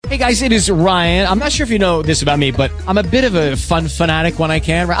Hey guys, it is Ryan. I'm not sure if you know this about me, but I'm a bit of a fun fanatic when I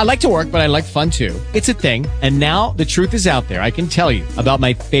can. I like to work, but I like fun too. It's a thing. And now the truth is out there. I can tell you about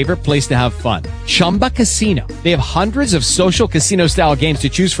my favorite place to have fun. Chumba Casino. They have hundreds of social casino style games to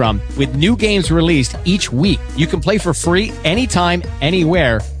choose from with new games released each week. You can play for free anytime,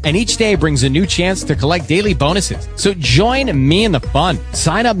 anywhere. And each day brings a new chance to collect daily bonuses. So join me in the fun.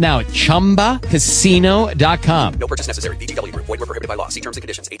 Sign up now at ChumbaCasino.com. No purchase necessary. VGW Group. Void where prohibited by law. See terms and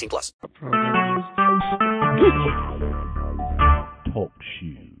conditions. 18+. Talk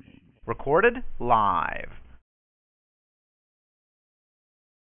shoes. Recorded live.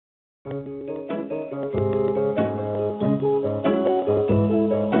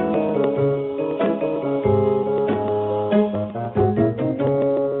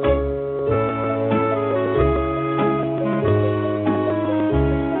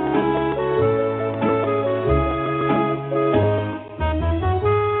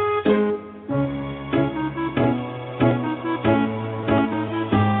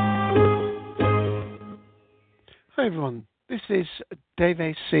 Hi everyone, this is Dave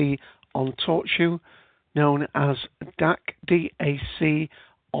AC on TalkShoe, known as DAC, D-A-C,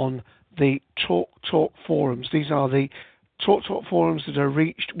 on the TalkTalk forums. These are the TalkTalk forums that are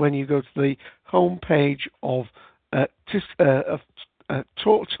reached when you go to the home page of TalkTalk. I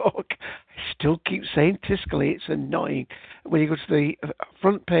still keep saying Tiscali, it's annoying. When you go to the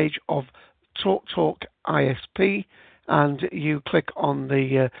front page of TalkTalk ISP and you click on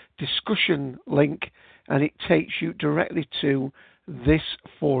the discussion link, and it takes you directly to this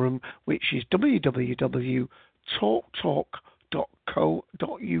forum, which is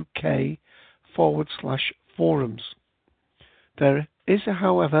www.talktalk.co.uk/forums. There is,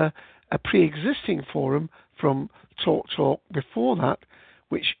 however, a pre-existing forum from TalkTalk before that,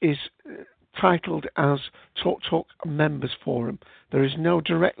 which is titled as TalkTalk Members Forum. There is no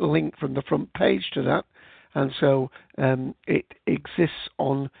direct link from the front page to that, and so it exists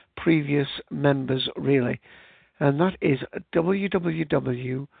on previous members, really. And that is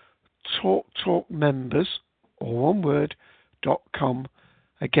www.talktalkmembers, or one word, .com,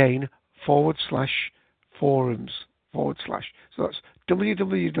 again, /forums, /. So that's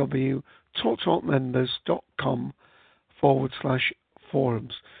www.talktalkmembers.com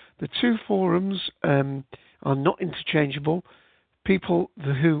 /forums. The two forums are not interchangeable. People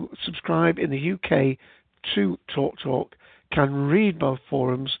who subscribe in the UK to TalkTalk can read both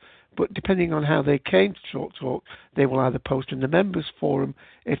forums, but depending on how they came to TalkTalk, they will either post in the members forum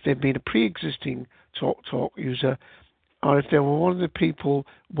if they've been a pre-existing TalkTalk user, or if they were one of the people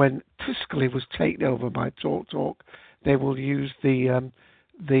when Tiscali was taken over by TalkTalk, they will use the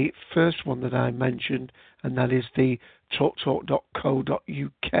first one that I mentioned, and that is the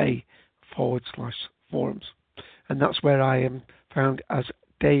talktalk.co.uk /forums. And that's where I am found as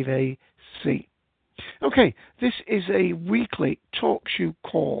Dave AC. Okay, this is a weekly TalkShoe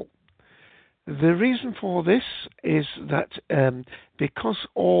call. The reason for this is that because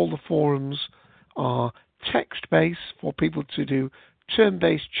all the forums are text-based for people to do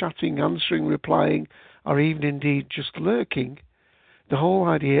turn-based chatting, answering, replying, or even indeed just lurking, the whole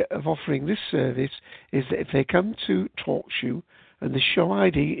idea of offering this service is that if they come to TalkShoe and the show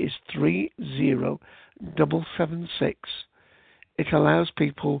ID is 30776, it allows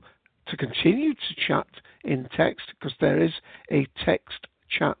people to continue to chat in text, because there is a text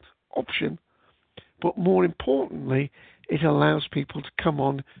chat option, but more importantly, it allows people to come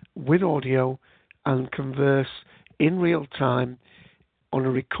on with audio and converse in real time on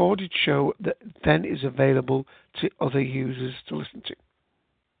a recorded show that then is available to other users to listen to.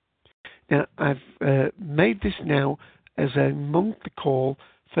 Now, I've made this now as a monthly call,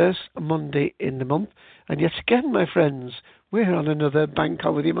 first Monday in the month, and yet again, my friends, we're on another bank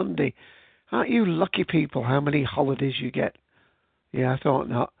holiday Monday. Aren't you lucky people how many holidays you get? Yeah, I thought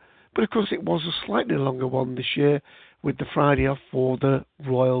not. But of course it was a slightly longer one this year with the Friday off for the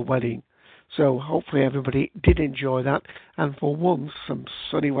royal wedding. So hopefully everybody did enjoy that, and for once some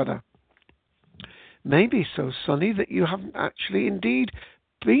sunny weather. Maybe so sunny that you haven't actually indeed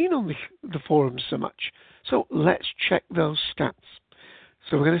been on the forums so much. So let's check those stats.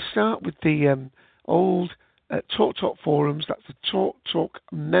 So we're going to start with the old TalkTalk forums. That's the TalkTalk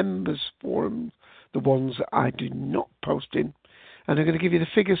members forum, the ones that I do not post in. And I'm going to give you the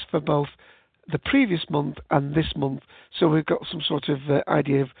figures for both the previous month and this month, so we've got some sort of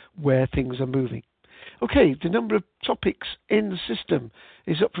idea of where things are moving. Okay, the number of topics in the system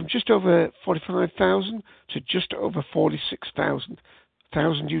is up from just over 45,000 to just over 46,000.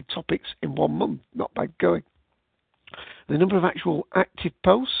 1,000 new topics in 1 month. Not bad going. The number of actual active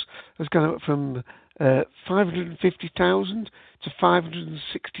posts has gone up from 550,000 to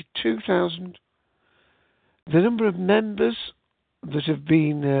 562,000. The number of members that have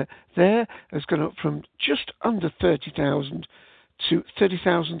been there has gone up from just under 30,000 to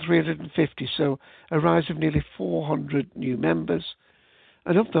 30,350, so a rise of nearly 400 new members.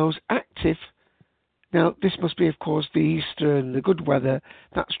 And of those active, now this must be, of course, the Easter and the good weather,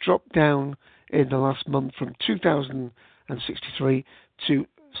 that's dropped down in the last month from 2,063 to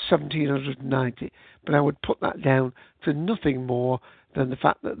 1,790. But I would put that down to nothing more than the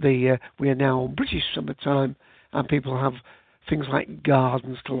fact that we are now on British summertime and people have things like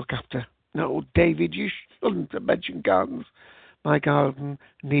gardens to look after. No, David, you shouldn't have mentioned gardens. My garden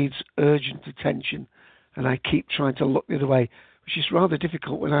needs urgent attention, and I keep trying to look the other way, which is rather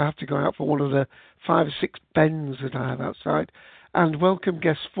difficult when I have to go out for one of the 5 or 6 bends that I have outside. And welcome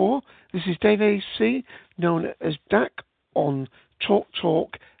guest 4. This is Dave AC, known as DAC on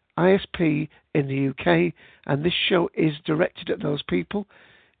TalkTalk ISP in the UK, and this show is directed at those people.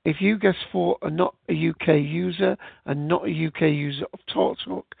 If you guest 4 are not a UK user and not a UK user of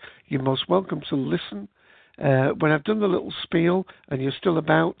TalkTalk, you're most welcome to listen. When I've done the little spiel and you're still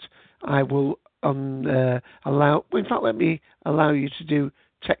about, I will let me allow you to do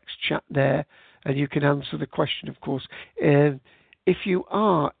text chat there, and you can answer the question, of course. If you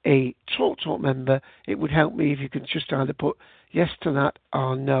are a TalkTalk member, it would help me if you could just either put yes to that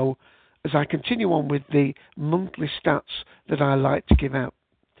or no, as I continue on with the monthly stats that I like to give out.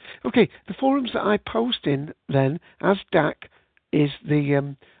 Okay, the forums that I post in then, as DAC, is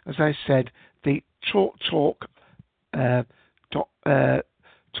the, as I said, the TalkTalk,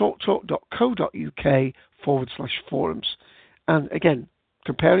 talktalk.co.uk/forums. And again,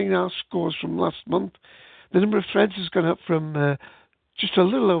 comparing our scores from last month, the number of threads has gone up from just a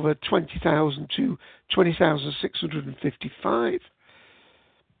little over 20,000 to 20,655.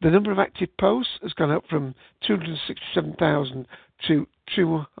 The number of active posts has gone up from 267,000 to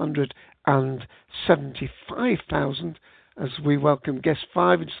 275,000 as we welcome guest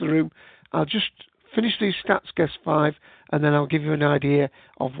 5 into the room. I'll just finish these stats, guest 5, and then I'll give you an idea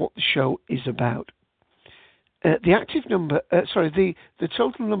of what the show is about. The active number, the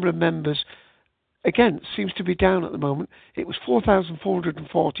total number of members, again, seems to be down at the moment. It was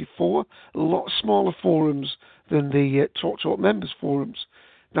 4,444, a lot smaller forums than the TalkTalk members forums.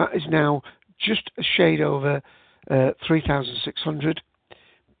 That is now just a shade over 3,600.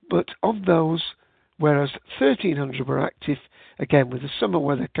 But of those, whereas 1,300 were active, again, with the summer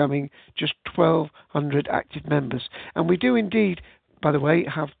weather coming, just 1,200 active members. And we do indeed, by the way,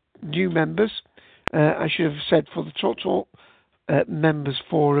 have new members. I should have said for the TalkTalk members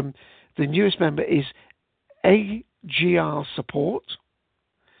forum, the newest member is AGR Support.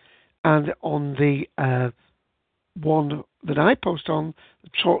 And on the one that I post on,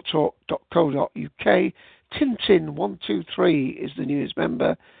 talktalk.co.uk, Tintin123 is the newest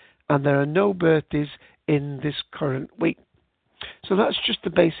member, and there are no birthdays in this current week. So that's just the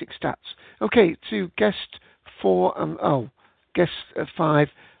basic stats. Okay, to guest 4 and guest 5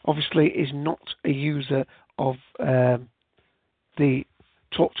 obviously is not a user of the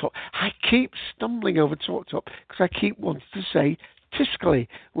TalkTalk. I keep stumbling over TalkTalk because I keep wanting to say Tiscali,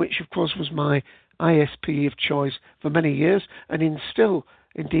 which of course was my ISP of choice for many years, and still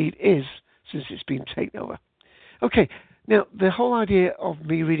indeed is since it's been taken over. Okay, now the whole idea of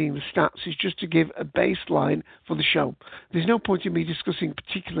me reading the stats is just to give a baseline for the show. There's no point in me discussing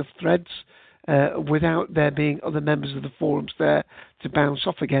particular threads without there being other members of the forums there to bounce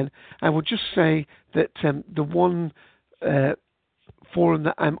off again. I would just say that the one forum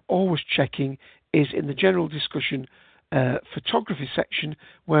that I'm always checking is in the general discussion photography section,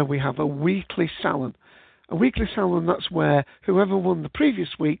 where we have a weekly salon. A weekly salon, that's where whoever won the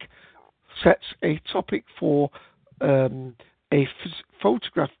previous week sets a topic for a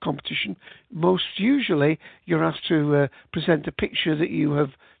photograph competition. Most usually you're asked to present a picture that you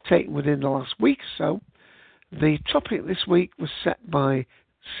have taken within the last week or so. The topic this week was set by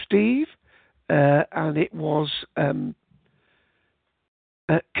Steve, and it was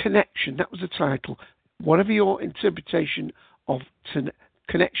connection. That was the title. Whatever your interpretation of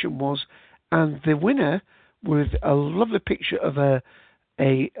connection was, and the winner, with a lovely picture of a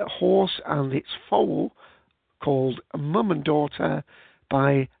horse and its foal called Mum and Daughter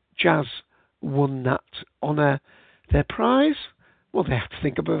by Jazz, won that honour. Their prize? Well, they have to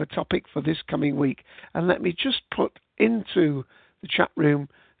think about a topic for this coming week. And let me just put into the chat room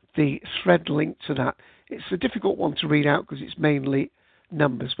the thread link to that. It's a difficult one to read out because it's mainly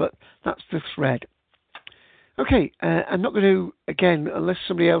numbers, but that's the thread. Okay, I'm not going to, again, unless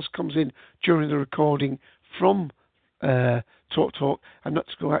somebody else comes in during the recording from TalkTalk and not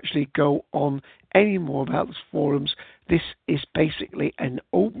to actually go on any more about the forums. This is basically an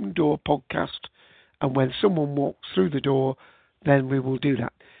open door podcast, and when someone walks through the door, then we will do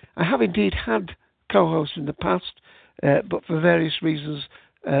that. I have indeed had co-hosts in the past, but for various reasons,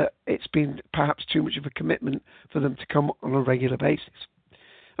 it's been perhaps too much of a commitment for them to come on a regular basis.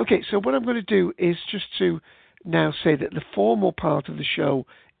 Okay, so what I'm going to do is just to now say that the formal part of the show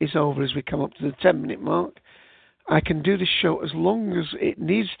is over as we come up to the 10-minute mark. I can do this show as long as it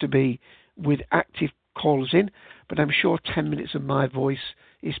needs to be with active callers in, but I'm sure 10 minutes of my voice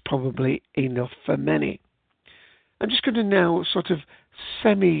is probably enough for many. I'm just going to now sort of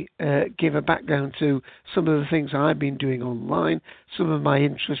give a background to some of the things I've been doing online, some of my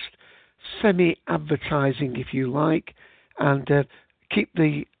interest, semi-advertising if you like, and keep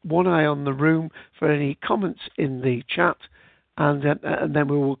the one eye on the room for any comments in the chat, and then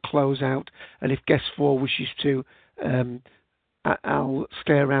we will close out. And if guest 4 wishes to, I'll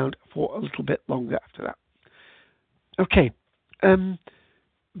stay around for a little bit longer after that. Okay.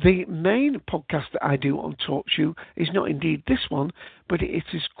 The main podcast that I do on TalkShoe is not indeed this one, but it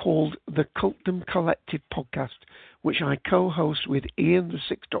is called the Cultdom Collective Podcast, which I co-host with Ian the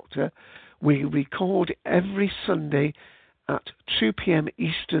Sixth Doctor. We record every Sunday at 2 p.m.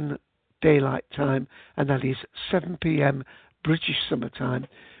 Eastern Daylight Time, and that is 7 p.m. British Summer Time.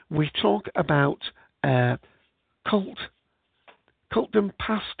 We talk about cultdom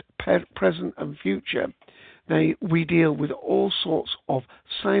past, present and future. We deal with all sorts of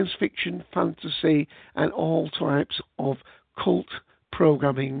science fiction, fantasy and all types of cult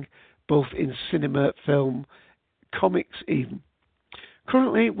programming, both in cinema, film, comics even.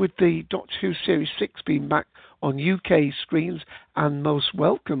 Currently, with the Doctor Who Series 6 being back on UK screens and most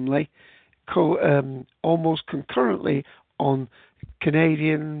welcomely, almost concurrently on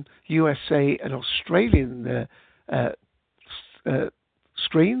Canadian, USA and Australian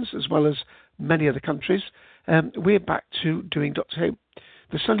screens, as well as many other countries, we're back to doing Doctor Who.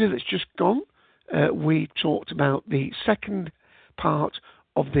 The Sunday that's just gone, we talked about the second part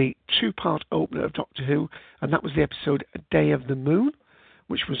of the two-part opener of Doctor Who, and that was the episode A Day of the Moon,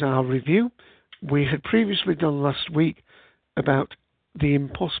 which was our review. We had previously done last week about The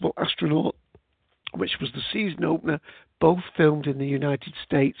Impossible Astronaut, which was the season opener, both filmed in the United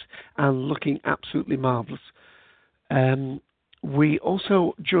States and looking absolutely marvellous. We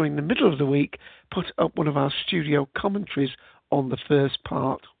also, during the middle of the week, put up one of our studio commentaries on the first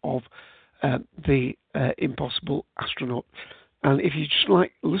part of The Impossible Astronaut. And if you just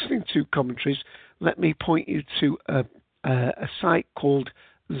like listening to commentaries, let me point you to a site called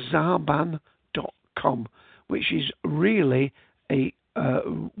Zarban.com, which is really a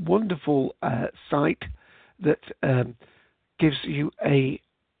wonderful site that gives you an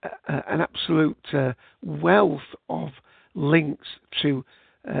absolute wealth of links to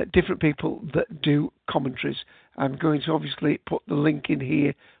different people that do commentaries. I'm going to obviously put the link in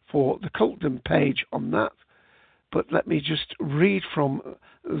here for the Cultdom page on that, but let me just read from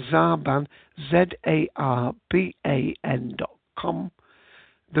Zarban, Zarban.com.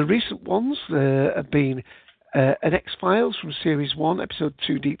 The recent ones have been an X-Files from Series 1, Episode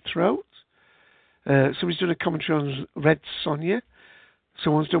 2, Deep Throat. Somebody's done a commentary on Red Sonja.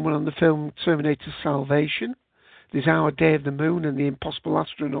 Someone's done one on the film Terminator Salvation. There's Our Day of the Moon and The Impossible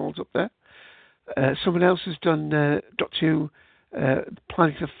Astronaut up there. Someone else has done Doctor Who,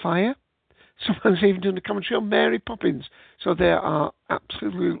 Planet of Fire. Someone's even done a commentary on Mary Poppins. So there are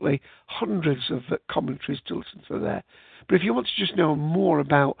absolutely hundreds of commentaries to listen to there. But if you want to just know more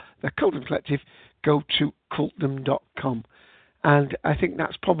about the Cultdom Collective, go to cultdom.com. And I think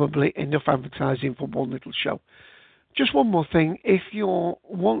that's probably enough advertising for one little show. Just one more thing. If you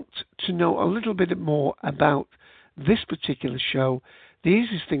want to know a little bit more about this particular show, the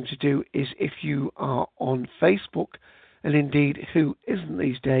easiest thing to do is if you are on Facebook, and indeed who isn't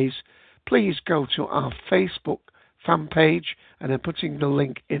these days, please go to our Facebook fan page, and I'm putting the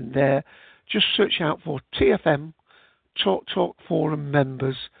link in there. Just search out for TFM, TalkTalk Forum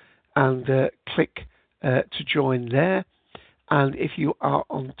members, and click to join there. And if you are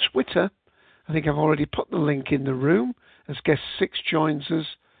on Twitter, I think I've already put the link in the room as guest 6 joins us.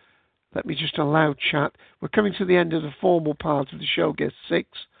 Let me just allow chat. We're coming to the end of the formal part of the show, guest 6.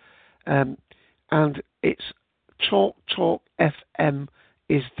 And it's TalkTalk FM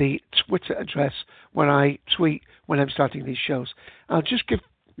is the Twitter address where I tweet when I'm starting these shows. I'll just give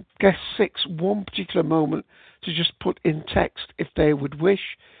guest 6 one particular moment to just put in text, if they would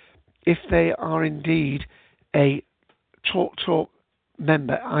wish, if they are indeed a TalkTalk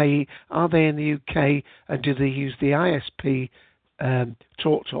member, i.e. are they in the UK and do they use the ISP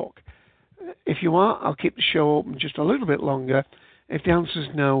TalkTalk? If you are, I'll keep the show open just a little bit longer. If the answer is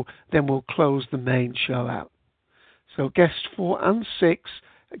no, then we'll close the main show out. So guests 4 and 6,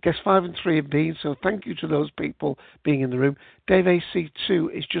 guests 5 and 3 have been, so thank you to those people being in the room. Dave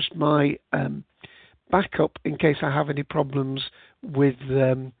AC2 is just my backup in case I have any problems with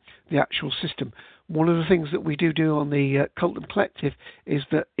the actual system. One of the things that we do on the Colton Collective is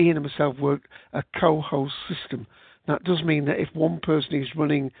that Ian and myself work a co-host system. That does mean that if one person is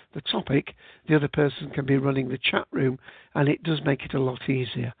running the topic, the other person can be running the chat room, and it does make it a lot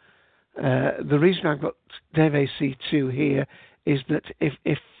easier. The reason I've got Dave AC2 here is that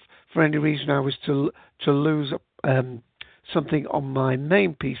if for any reason I was to lose something on my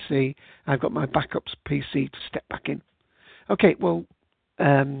main PC, I've got my backups PC to step back in. Okay, well,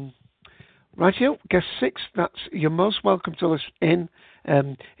 right here, guest 6, you're most welcome to listen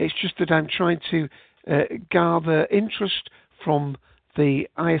in. It's just that I'm trying to gather interest from the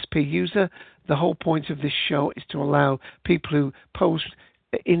ISP user. The whole point of this show is to allow people who post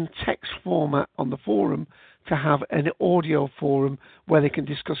in text format on the forum to have an audio forum where they can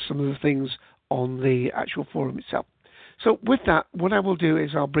discuss some of the things on the actual forum itself. So with that, what I will do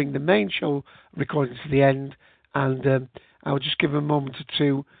is I'll bring the main show recording to the end, and I'll just give a moment or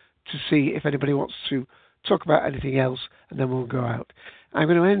two to see if anybody wants to talk about anything else, and then we'll go out. I'm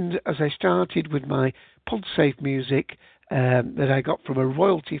going to end as I started with my PodSafe music that I got from a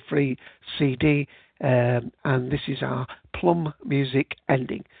royalty-free CD, and this is our Plum music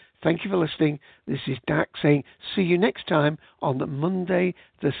ending. Thank you for listening. This is Dak saying see you next time on Monday,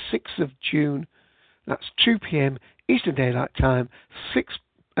 the 6th of June. That's 2 p.m. Eastern Daylight Time,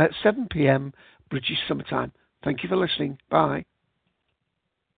 7 p.m. British Summer Time. Thank you for listening. Bye.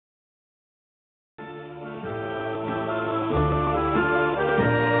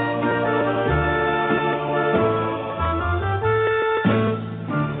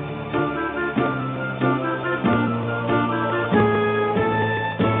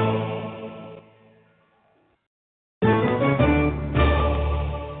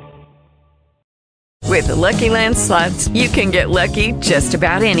 With the Lucky Land Slots, you can get lucky just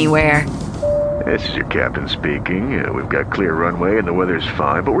about anywhere. This is your captain speaking. We've got clear runway and the weather's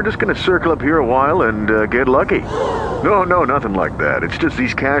fine, but we're just going to circle up here a while and get lucky. No, nothing like that. It's just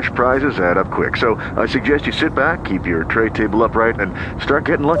these cash prizes add up quick. So I suggest you sit back, keep your tray table upright, and start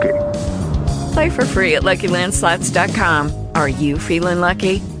getting lucky. Play for free at LuckyLandSlots.com. Are you feeling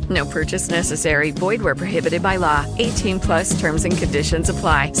lucky? No purchase necessary. Void where prohibited by law. 18+ terms and conditions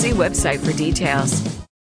apply. See website for details.